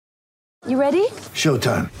You ready?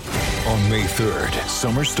 Showtime. On May 3rd,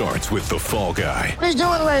 summer starts with The Fall Guy. Let's do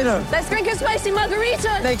it later. Let's drink a spicy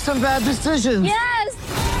margarita. Make some bad decisions.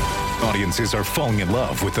 Yes! Audiences are falling in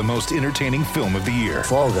love with the most entertaining film of the year.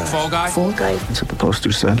 Fall Guy. Fall Guy? Fall guy. That's what the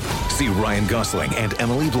poster said. See Ryan Gosling and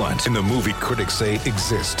Emily Blunt in the movie critics say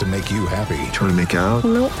exists to make you happy. Trying to make it out?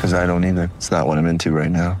 Nope. Because I don't either. It's not what I'm into right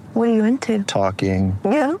now. What are you into? Talking.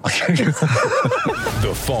 Yeah.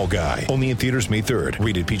 The Fall Guy. Only in theaters May 3rd.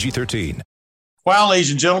 Rated PG-13. Well, ladies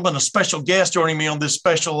and gentlemen, a special guest joining me on this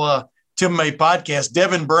special Tim May podcast,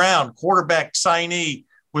 Devin Brown, quarterback signee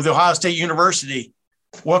with Ohio State University.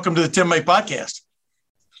 Welcome to the Tim May podcast.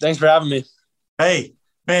 Thanks for having me. Hey,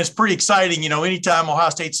 man, it's pretty exciting. You know, anytime Ohio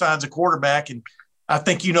State signs a quarterback, and I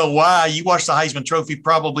think you know why. You watched the Heisman Trophy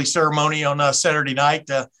probably ceremony on Saturday night.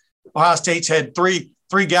 Ohio State's had three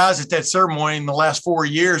guys at that ceremony in the last 4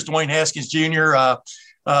 years: Dwayne Haskins Jr.,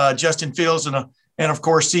 Justin Fields, and of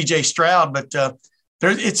course, C.J. Stroud. But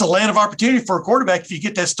it's a land of opportunity for a quarterback if you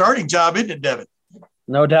get that starting job, isn't it, Devin?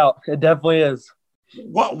 No doubt. It definitely is.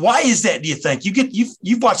 Why is that, do you think?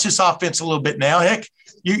 You've watched this offense a little bit now. Heck,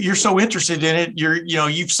 you're so interested in it.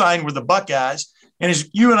 You've signed with the Buckeyes. And as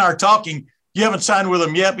you and I are talking, you haven't signed with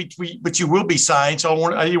them yet, but you will be signed.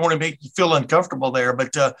 So I didn't want to make you feel uncomfortable there.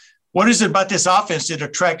 But what is it about this offense that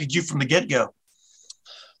attracted you from the get-go?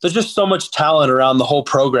 There's just so much talent around the whole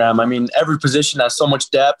program. I mean, every position has so much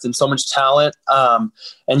depth and so much talent. And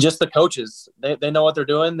just the coaches, they know what they're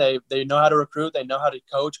doing. They know how to recruit. They know how to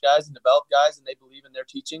coach guys and develop guys, and they believe in their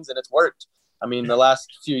teachings, and it's worked. I mean, the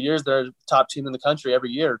last few years, they're a top team in the country every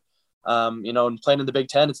year. And playing in the Big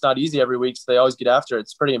Ten, it's not easy every week, so they always get after it.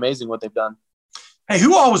 It's pretty amazing what they've done. Hey,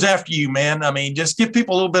 who all was after you, man? I mean, just give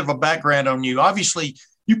people a little bit of a background on you. Obviously,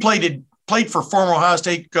 you played for former Ohio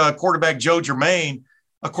State quarterback Joe Germain,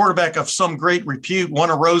 a quarterback of some great repute,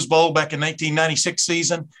 won a Rose Bowl back in 1996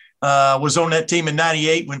 season, was on that team in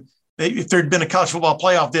 98 when if there'd been a college football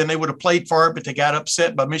playoff then, they would have played for it, but they got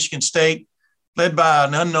upset by Michigan State, led by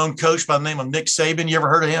an unknown coach by the name of Nick Saban. You ever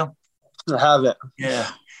heard of him? I haven't. Yeah.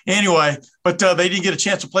 Anyway, but they didn't get a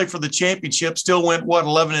chance to play for the championship, still went,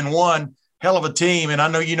 11-1, hell of a team. And I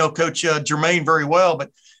know you know Coach Germain very well,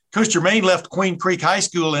 but Coach Germain left Queen Creek High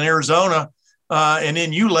School in Arizona, and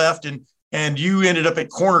then you left, and you ended up at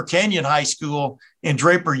Corner Canyon High School in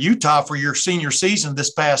Draper, Utah for your senior season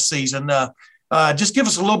this past season. Just give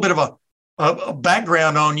us a little bit of a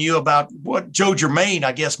background on you about what Joe Germain,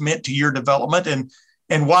 I guess, meant to your development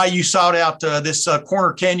and why you sought out this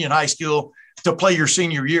Corner Canyon High School to play your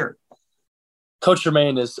senior year. Coach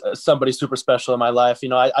Germain is somebody super special in my life. You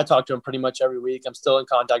know, I talk to him pretty much every week. I'm still in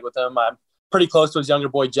contact with him. I'm pretty close to his younger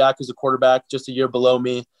boy, Jack, who's a quarterback just a year below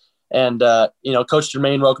me. And, Coach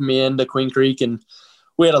Germain welcomed me into Queen Creek, and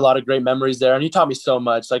we had a lot of great memories there. And he taught me so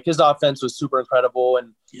much. Like, his offense was super incredible,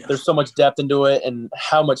 and there's so much depth into it, and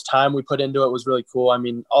how much time we put into it was really cool. I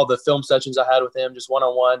mean, all the film sessions I had with him, just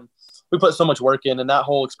one-on-one, we put so much work in, and that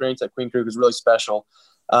whole experience at Queen Creek was really special.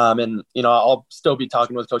 I'll still be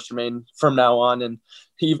talking with Coach Germain from now on, and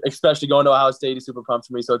he, especially going to Ohio State, he's super pumped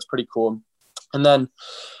for me, so it's pretty cool. And then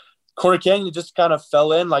Corner Canyon just kind of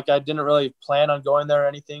fell in. Like, I didn't really plan on going there or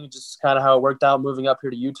anything, just kind of how it worked out moving up here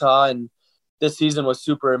to Utah. And this season was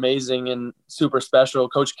super amazing and super special.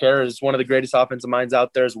 Coach Kerr is one of the greatest offensive minds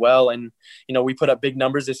out there as well. And, we put up big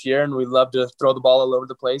numbers this year, and we love to throw the ball all over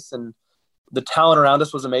the place. And the talent around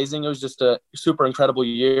us was amazing. It was just a super incredible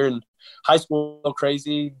year. And high school,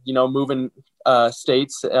 crazy, moving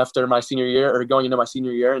states after my senior year, or going into my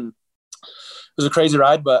senior year. And it was a crazy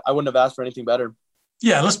ride, but I wouldn't have asked for anything better.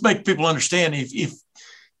 Yeah, let's make people understand if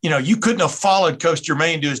you couldn't have followed Coach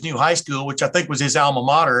Germain to his new high school, which I think was his alma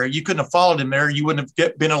mater. You couldn't have followed him there. You wouldn't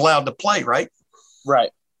have been allowed to play, right? Right.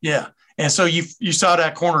 Yeah. And so you saw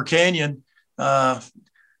that Corner Canyon. How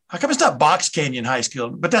come it's not Box Canyon High School?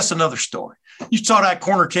 But that's another story. You saw that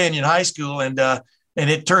Corner Canyon High School, and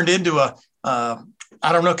it turned into kind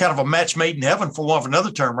of a match made in heaven, for want of another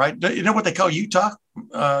term, right? You know what they call Utah?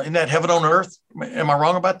 In that heaven on earth? Am I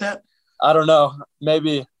wrong about that? I don't know,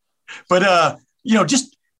 maybe. But,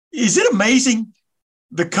 just is it amazing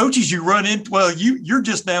the coaches you run into? Well, you're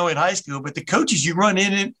just now in high school, but the coaches you run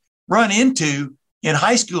into in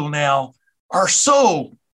high school now are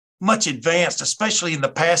so much advanced, especially in the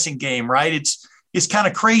passing game, right? It's kind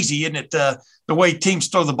of crazy, isn't it, the way teams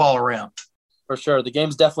throw the ball around? For sure. The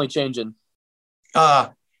game's definitely changing.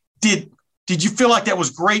 Did you feel like that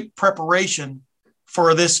was great preparation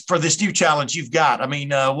for this new challenge you've got? I mean,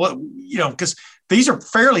 because these are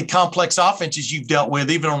fairly complex offenses you've dealt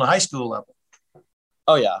with, even on the high school level.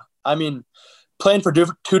 Oh yeah. I mean, playing for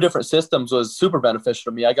two different systems was super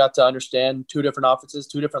beneficial to me. I got to understand two different offenses,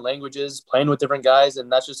 two different languages, playing with different guys,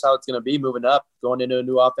 and that's just how it's going to be moving up, going into a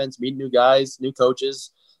new offense, meeting new guys, new coaches,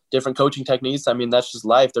 different coaching techniques. I mean, that's just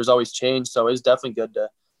life. There's always change, so it's definitely good to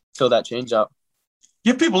fill that change out.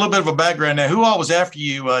 Give people a little bit of a background now. Who all was after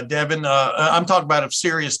you, Devin? I'm talking about of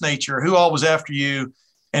serious nature. Who all was after you?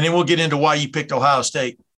 And then we'll get into why you picked Ohio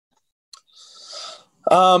State.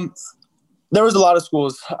 There was a lot of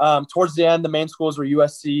schools. Towards the end, the main schools were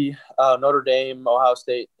USC, Notre Dame, Ohio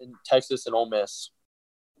State, and Texas, and Ole Miss.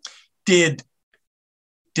 Did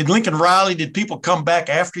Lincoln Riley, did people come back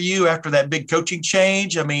after you after that big coaching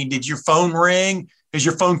change? I mean, did your phone ring? Has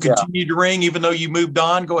your phone continued to ring even though you moved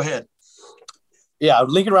on? Go ahead. Yeah,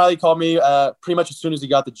 Lincoln Riley called me pretty much as soon as he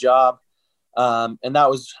got the job. And that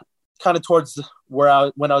was kind of towards when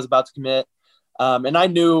I was about to commit. And I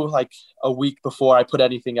knew like a week before I put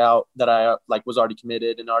anything out that I was already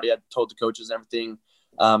committed and already had told the coaches and everything.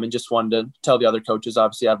 And just wanted to tell the other coaches,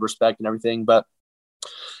 obviously I have respect and everything. But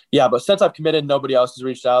since I've committed, nobody else has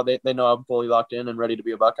reached out. They know I'm fully locked in and ready to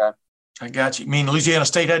be a Buckeye. I got you. You mean Louisiana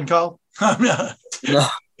State hadn't called? No.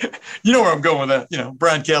 You know where I'm going with that,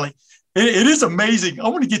 Brian Kelly. It is amazing. I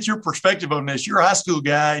want to get your perspective on this. You're a high school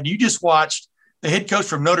guy, and you just watched the head coach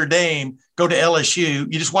from Notre Dame go to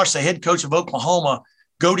LSU. You just watched the head coach of Oklahoma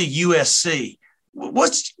go to USC.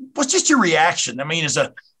 What's just your reaction? I mean, as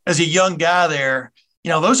a young guy there,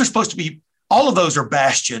 those are supposed to be – all of those are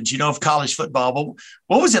bastions, of college football. But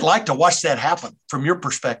what was it like to watch that happen from your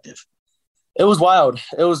perspective? It was wild.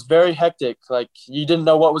 It was very hectic. Like, you didn't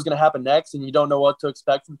know what was going to happen next, and you don't know what to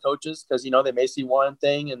expect from coaches because, they may see one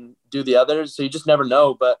thing and do the others. So you just never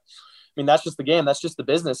know. But, I mean, that's just the game. That's just the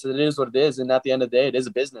business. It is what it is. And at the end of the day, it is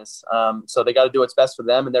a business. So they got to do what's best for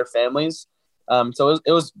them and their families. So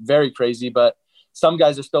it was very crazy. But some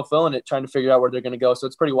guys are still feeling it, trying to figure out where they're going to go. So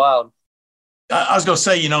it's pretty wild. I was going to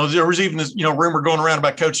say, there was even this, rumor going around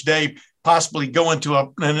about Coach Dave possibly going to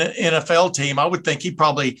an NFL team. I would think he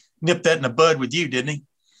probably nipped that in the bud with you, didn't he?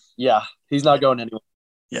 Yeah, he's not going anywhere.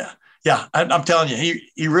 Yeah. I'm telling you,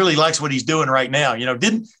 he really likes what he's doing right now.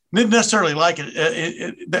 Didn't necessarily like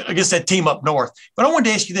it against that team up north. But I wanted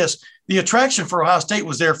to ask you this. The attraction for Ohio State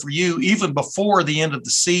was there for you even before the end of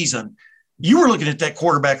the season. You were looking at that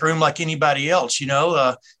quarterback room like anybody else, You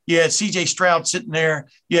had C.J. Stroud sitting there.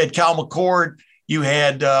 You had Kyle McCord. You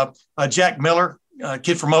had Jack Miller, a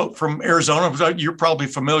kid from Arizona, you're probably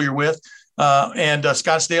familiar with, and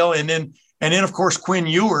Scottsdale. And then, of course, Quinn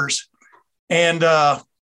Ewers. And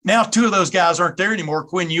now two of those guys aren't there anymore,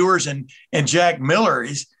 Quinn Ewers and Jack Miller.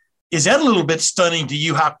 Is that a little bit stunning to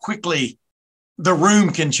you how quickly the room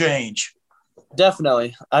can change?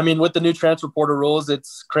 Definitely. I mean, with the new transfer portal rules,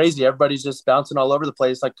 it's crazy. Everybody's just bouncing all over the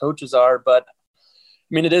place like coaches are. But, I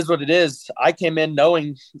mean, it is what it is. I came in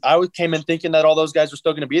thinking that all those guys were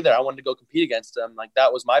still going to be there. I wanted to go compete against them. Like,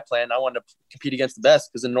 that was my plan. I wanted to compete against the best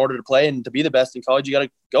because in order to play and to be the best in college, you got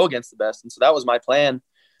to go against the best. And so that was my plan.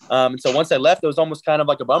 And so once I left, it was almost kind of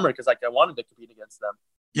like a bummer because I wanted to compete against them.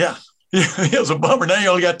 Yeah. It was a bummer. Now you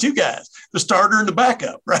only got two guys, the starter and the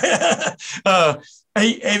backup, right?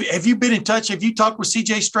 Hey, have you been in touch? Have you talked with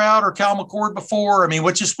C.J. Stroud or Kyle McCord before? I mean,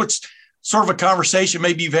 what's sort of a conversation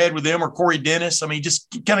maybe you've had with them or Corey Dennis? I mean, just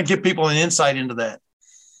kind of give people an insight into that.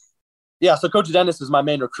 Yeah, so Coach Dennis is my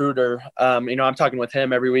main recruiter. I'm talking with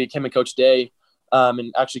him every week, him and Coach Day.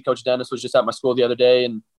 And actually, Coach Dennis was just at my school the other day,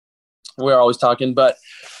 and we're always talking. But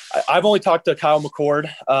I've only talked to Kyle McCord.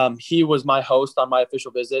 He was my host on my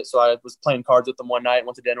official visit, so I was playing cards with them one night,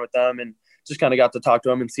 went to dinner with them, and just kind of got to talk to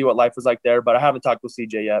him and see what life was like there. But I haven't talked with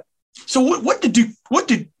CJ yet. So what do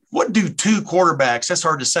two quarterbacks? That's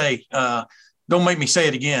hard to say. Don't make me say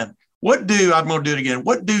it again. I'm going to do it again.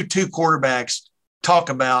 What do two quarterbacks talk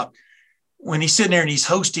about when he's sitting there and he's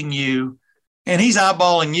hosting you and he's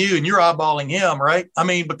eyeballing you and you're eyeballing him, right? I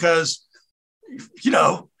mean, because,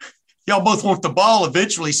 y'all both want the ball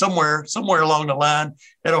eventually somewhere along the line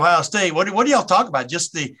at Ohio State. What do y'all talk about?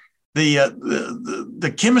 Just the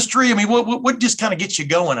chemistry? I mean, what just kind of gets you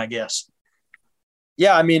going, I guess?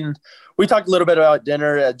 Yeah, I mean, we talked a little bit about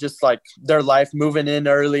dinner, just like their life moving in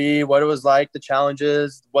early, what it was like, the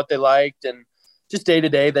challenges, what they liked, and just day to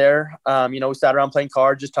day there. We sat around playing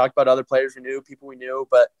cards, just talked about other players we knew, people we knew,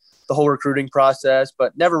 but the whole recruiting process,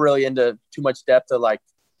 but never really into too much depth of like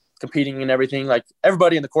competing and everything. Like,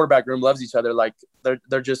 everybody in the quarterback room loves each other. Like,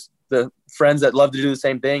 they're just the friends that love to do the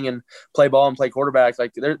same thing and play ball and play quarterback.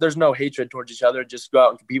 Like, there's no hatred towards each other. Just go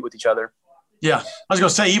out and compete with each other. Yeah. I was going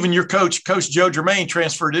to say, even your coach Joe Germain,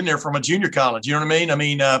 transferred in there from a junior college. You know what I mean? I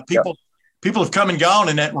mean, people have come and gone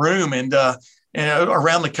in that room and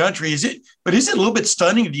around the country. Is it a little bit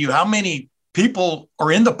stunning to you how many people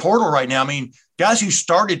are in the portal right now? I mean, guys who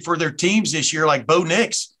started for their teams this year, like Bo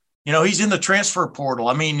Nix, he's in the transfer portal.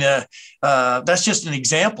 I mean, that's just an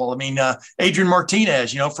example. I mean, Adrian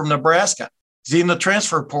Martinez, from Nebraska, is he in the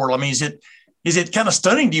transfer portal? I mean, is it kind of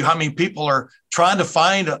stunning to you how many people are trying to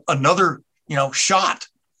find another, shot?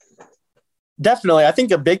 Definitely. I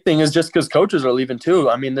think a big thing is just because coaches are leaving too.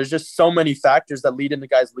 I mean, there's just so many factors that lead into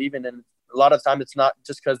guys leaving. And a lot of time it's not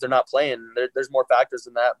just because they're not playing. There's more factors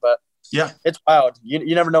than that. But yeah, it's wild.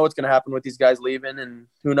 You never know what's going to happen with these guys leaving, and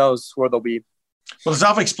who knows where they'll be. Well, as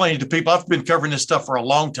I've explained to people, I've been covering this stuff for a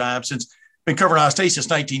long time, been covering Ohio State since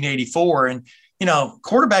 1984. And,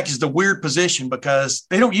 quarterback is the weird position because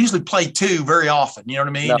they don't usually play two very often. You know what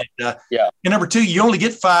I mean? No. And number two, you only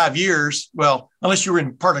get 5 years. Well, unless you were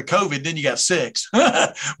in part of COVID, then you got 6.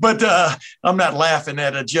 But I'm not laughing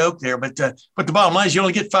at a joke there. But the bottom line is you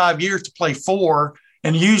only get 5 years to play 4.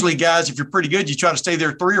 And usually, guys, if you're pretty good, you try to stay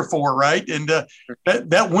there 3 or 4, right? And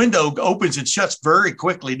that window opens and shuts very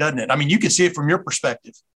quickly, doesn't it? I mean, you can see it from your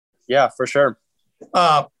perspective. Yeah, for sure.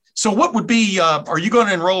 So what would be? Are you going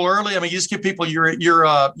to enroll early? I mean, just give people your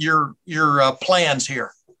plans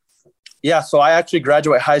here. Yeah, so I actually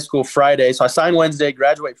graduate high school Friday. So I sign Wednesday,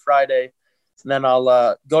 graduate Friday, and then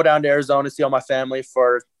I'll go down to Arizona, see all my family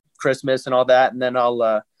for Christmas and all that, and then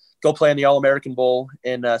I'll go play in the All-American Bowl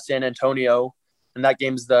in San Antonio. And that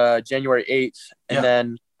game's the January 8th. And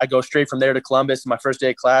then I go straight from there to Columbus. My first day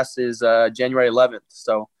of class is January 11th.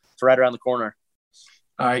 So it's right around the corner.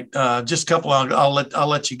 All right. Just a couple. I'll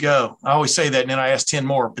let you go. I always say that. And then I ask 10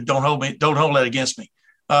 more, but don't hold that against me.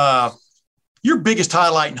 Your biggest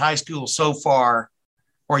highlight in high school so far,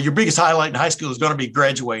 or your biggest highlight in high school is going to be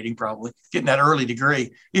graduating, probably getting that early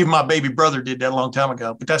degree. Even my baby brother did that a long time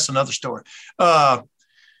ago, but that's another story.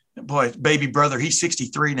 Boy, baby brother, he's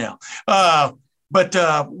 63 now. But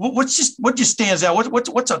what just stands out?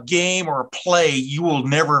 What's a game or a play you will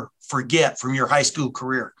never forget from your high school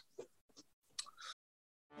career?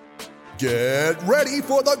 Get ready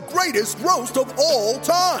for the greatest roast of all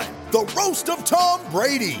time, the Roast of Tom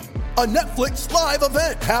Brady, a Netflix live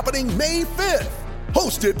event happening May 5th.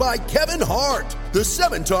 Hosted by Kevin Hart, the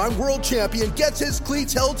 7-time world champion gets his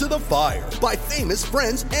cleats held to the fire by famous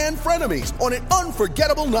friends and frenemies on an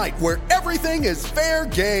unforgettable night where everything is fair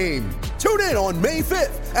game. Tune in on May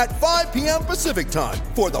 5th at 5 p.m. Pacific time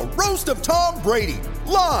for the Roast of Tom Brady,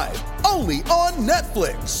 live only on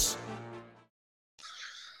Netflix.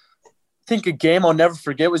 I think a game I'll never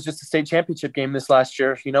forget was just the state championship game this last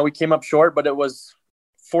year. We came up short, but it was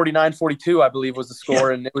 49-42, I believe was the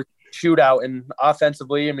score, and it was shootout. And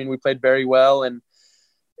offensively, I mean, we played very well, and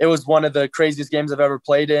it was one of the craziest games I've ever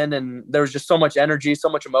played in, and there was just so much energy, so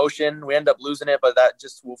much emotion. We ended up losing it, but that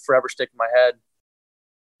just will forever stick in my head.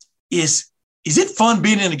 Is it fun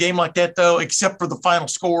being in a game like that, though, except for the final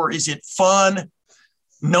score? Is it fun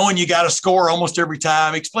knowing you got to score almost every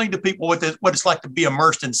time? Explain to people what it's like to be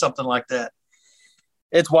immersed in something like that.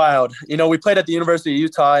 It's wild. We played at the University of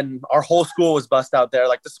Utah, and our whole school was bussed out there.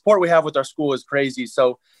 Like, the support we have with our school is crazy.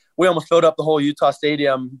 So we almost filled up the whole Utah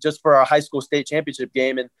stadium just for our high school state championship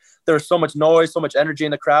game. And there was so much noise, so much energy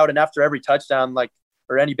in the crowd. And after every touchdown,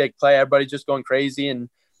 or any big play, everybody's just going crazy. And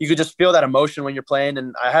you could just feel that emotion when you're playing.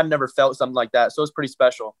 And I had never felt something like that. So it's pretty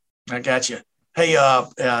special. I got you. Hey,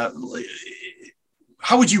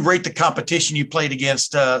 how would you rate the competition you played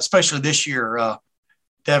against, especially this year,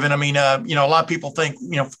 Devin? I mean, a lot of people think,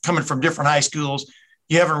 coming from different high schools,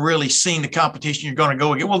 you haven't really seen the competition you're going to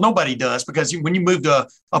go against. Well, nobody does, because when you move to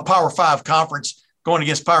a Power 5 conference going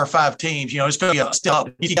against Power 5 teams, it's going to be a step up.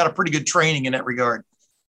 You got a pretty good training in that regard.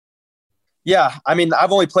 Yeah. I mean,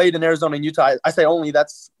 I've only played in Arizona and Utah. I say only,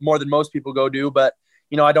 that's more than most people go do, but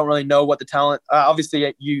I don't really know what the talent,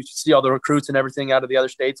 obviously you see all the recruits and everything out of the other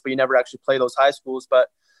states, but you never actually play those high schools. But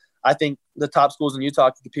I think the top schools in Utah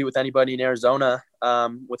can compete with anybody in Arizona,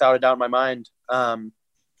 without a doubt in my mind.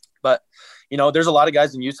 But there's a lot of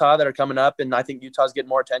guys in Utah that are coming up, and I think Utah's getting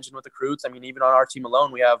more attention with recruits. I mean, even on our team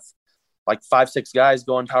alone, we have 5-6 guys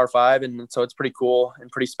going Power 5. And so it's pretty cool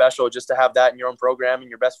and pretty special just to have that in your own program and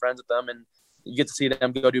you're best friends with them, and you get to see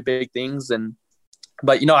them go do big things.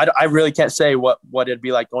 But I really can't say what it'd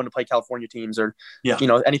be like going to play California teams or, anything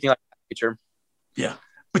like that nature. Yeah.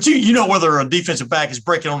 But you know whether a defensive back is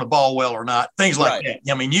breaking on the ball well or not, things like that.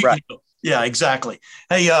 I mean, yeah, exactly.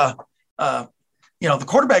 Hey, the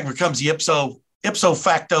quarterback becomes the ipso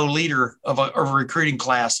facto leader of a recruiting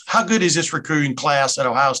class. How good is this recruiting class at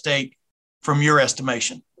Ohio State from your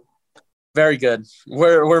estimation? Very good.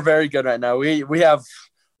 We're very good right now. We have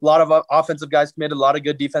a lot of offensive guys committed, a lot of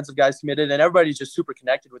good defensive guys committed, and everybody's just super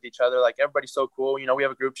connected with each other. Everybody's so cool. We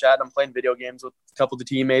have a group chat. I'm playing video games with a couple of the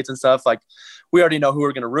teammates and stuff. We already know who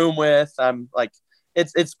we're going to room with. I'm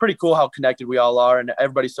it's pretty cool how connected we all are, and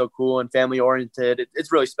everybody's so cool and family oriented.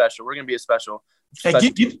 It's really special. We're going to be a special.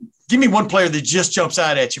 Hey, give me one player that just jumps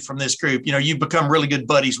out at you from this group. You've become really good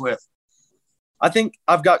buddies with. I think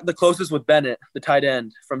I've got the closest with Bennett, the tight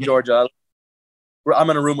end from Georgia. I'm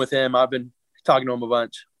in a room with him. I've been talking to him a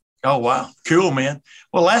bunch. Oh, wow. Cool, man.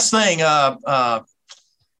 Well, last thing,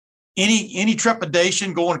 any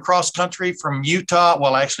trepidation going across country from Utah,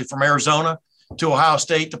 well, actually from Arizona to Ohio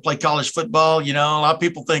State to play college football? A lot of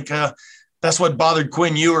people think that's what bothered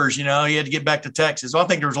Quinn Ewers. He had to get back to Texas. Well, I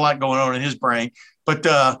think there was a lot going on in his brain. But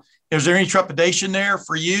is there any trepidation there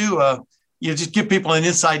for you? Just give people an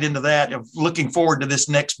insight into that of looking forward to this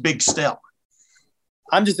next big step.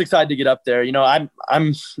 I'm just excited to get up there. I'm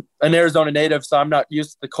an Arizona native, so I'm not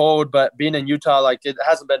used to the cold, but being in Utah, it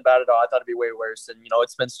hasn't been bad at all. I thought it'd be way worse. And,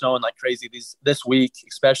 it's been snowing like crazy this week,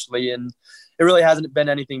 especially, and it really hasn't been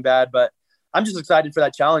anything bad, but I'm just excited for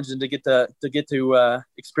that challenge and to get to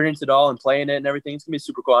experience it all and play in it and everything. It's gonna be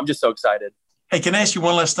super cool. I'm just so excited. Hey, can I ask you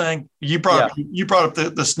one last thing? You brought up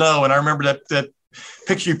the snow, and I remember that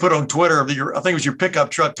picture you put on Twitter of I think it was your pickup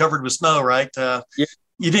truck covered with snow, right? Yeah.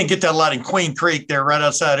 You didn't get that a lot in Queen Creek there, right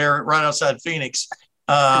outside Phoenix.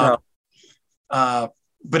 No.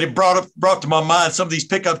 But it brought to my mind some of these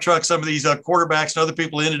pickup trucks, some of these quarterbacks and other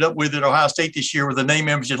people ended up with at Ohio State this year with the name,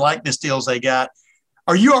 image, and likeness deals they got.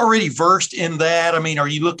 Are you already versed in that? I mean, are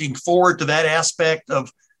you looking forward to that aspect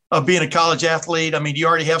of being a college athlete? I mean, do you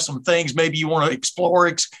already have some things maybe you want to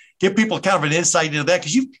explore, give people kind of an insight into that?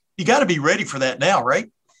 Because you got to be ready for that now,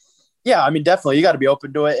 right? Yeah, I mean, definitely. You got to be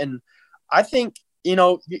open to it. And I think, I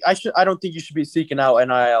don't think you should be seeking out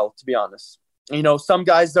NIL, to be honest. Some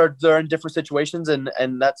guys they're in different situations and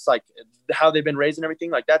that's like how they've been raised and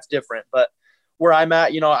everything, like that's different. But where I'm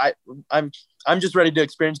at, I'm just ready to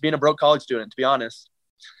experience being a broke college student, to be honest.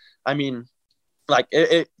 I mean,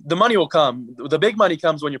 the money will come. The big money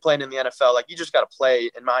comes when you're playing in the NFL. You just got to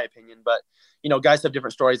play, in my opinion. But, guys have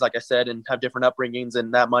different stories, like I said, and have different upbringings,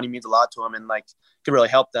 and that money means a lot to them and can really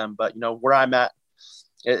help them. But, where I'm at,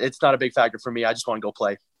 it's not a big factor for me. I just want to go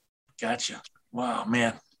play. Gotcha. Wow,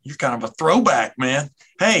 man. You're kind of a throwback, man.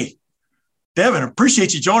 Hey, Devin,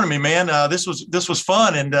 appreciate you joining me, man. This was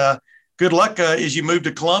fun, and good luck as you move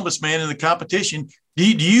to Columbus, man, in the competition. Do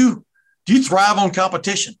you thrive on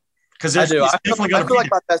competition? Because I do. I feel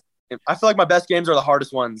like my best games are the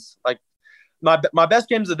hardest ones. My best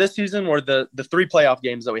games of this season were the 3 playoff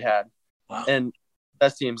games that we had. Wow. And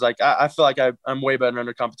best teams. I feel like I'm way better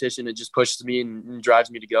under competition. It just pushes me and drives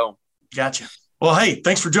me to go. Gotcha. Well, hey,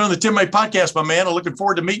 thanks for joining the Tim May podcast, my man. I'm looking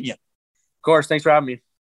forward to meeting you. Of course. Thanks for having me.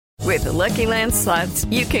 With the Lucky Land Slots,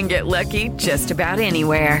 you can get lucky just about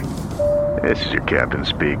anywhere. This is your captain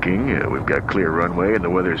speaking. We've got clear runway and the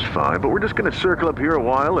weather's fine, but we're just going to circle up here a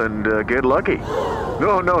while and get lucky.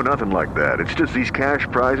 No, nothing like that. It's just these cash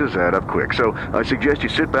prizes add up quick. So I suggest you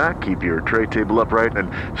sit back, keep your tray table upright, and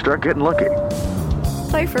start getting lucky.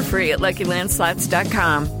 Play for free at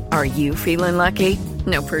LuckyLandSlots.com. Are you feeling lucky?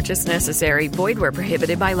 No purchase necessary. Void where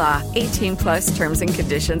prohibited by law. 18+ terms and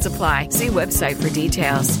conditions apply. See website for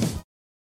details.